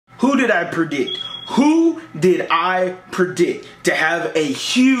Who did I predict? Who did I predict to have a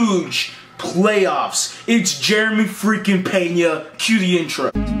huge playoffs? It's Jeremy freaking Peña. Cue the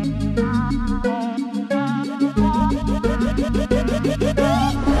intro.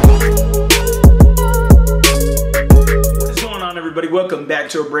 What is going on, everybody? Welcome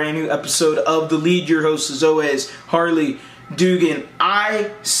back to a brand new episode of The Lead. Your host, as always, Harley Dugan. I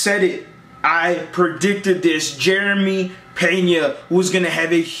said it. I predicted this. Jeremy Peña was going to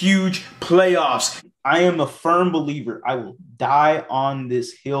have a huge playoffs. I am a firm believer. I will die on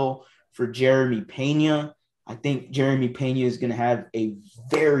this hill for Jeremy Peña. I think Jeremy Peña is going to have a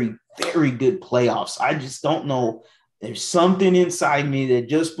very, very good playoffs. I just don't know. There's something inside me that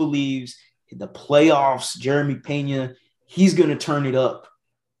just believes in the playoffs, Jeremy Peña, he's going to turn it up.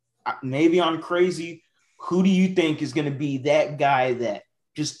 Maybe I'm crazy. Who do you think is going to be that guy that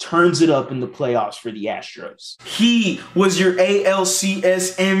just turns it up in the playoffs for the Astros? He was your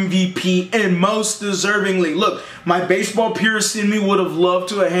ALCS MVP, and most deservingly. Look, my baseball purist in me would have loved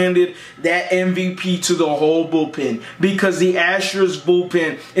to have handed that MVP to the whole bullpen, because the Astros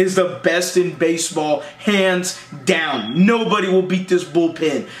bullpen is the best in baseball, hands down. Nobody will beat this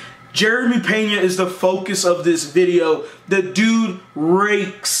bullpen. Jeremy Peña is the focus of this video. The dude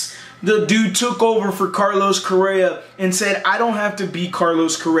rakes. The dude took over for Carlos Correa and said, I don't have to beat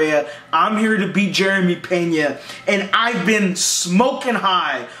Carlos Correa. I'm here to beat Jeremy Peña. And I've been smoking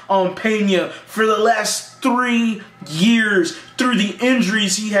high on Peña for the last 3 years. Through the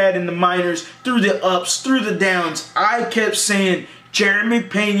injuries he had in the minors, through the ups, through the downs, I kept saying Jeremy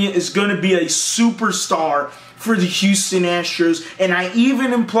Peña is going to be a superstar for the Houston Astros. And I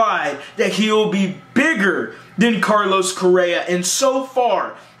even implied that he'll be bigger than Carlos Correa. And so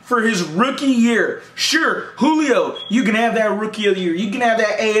far, for his rookie year, sure, Julio, you can have that rookie of the year. You can have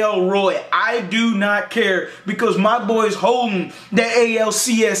that AL Roy. I do not care, because my boy's holding the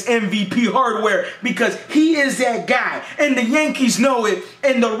ALCS MVP hardware, because he is that guy. And the Yankees know it,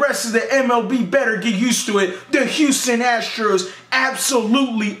 and the rest of the MLB better get used to it. The Houston Astros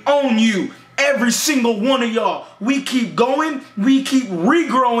absolutely own you. Every single one of y'all. We keep going. We keep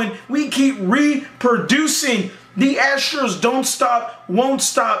regrowing. We keep reproducing. The Astros don't stop, won't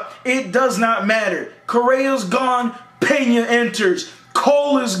stop. It does not matter. Correa's gone. Peña enters.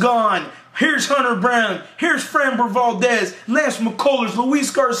 Cole is gone. Here's Hunter Brown. Here's Framber Valdez. Lance McCullers. Luis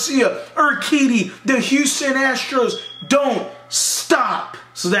Garcia. Urquidy. The Houston Astros don't stop.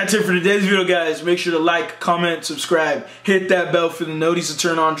 So that's it for today's video, guys. Make sure to like, comment, subscribe, hit that bell for the notice to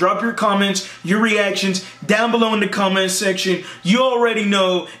turn on. Drop your comments, your reactions down below in the comment section. You already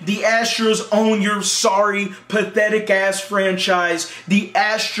know the Astros own your sorry, pathetic ass franchise. The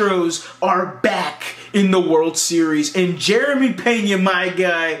Astros are back in the World Series, and Jeremy Peña, my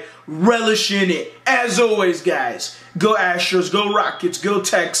guy, relish in it. As always, guys, go Astros, go Rockets, go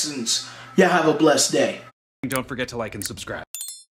Texans. Y'all have a blessed day. Don't forget to like and subscribe.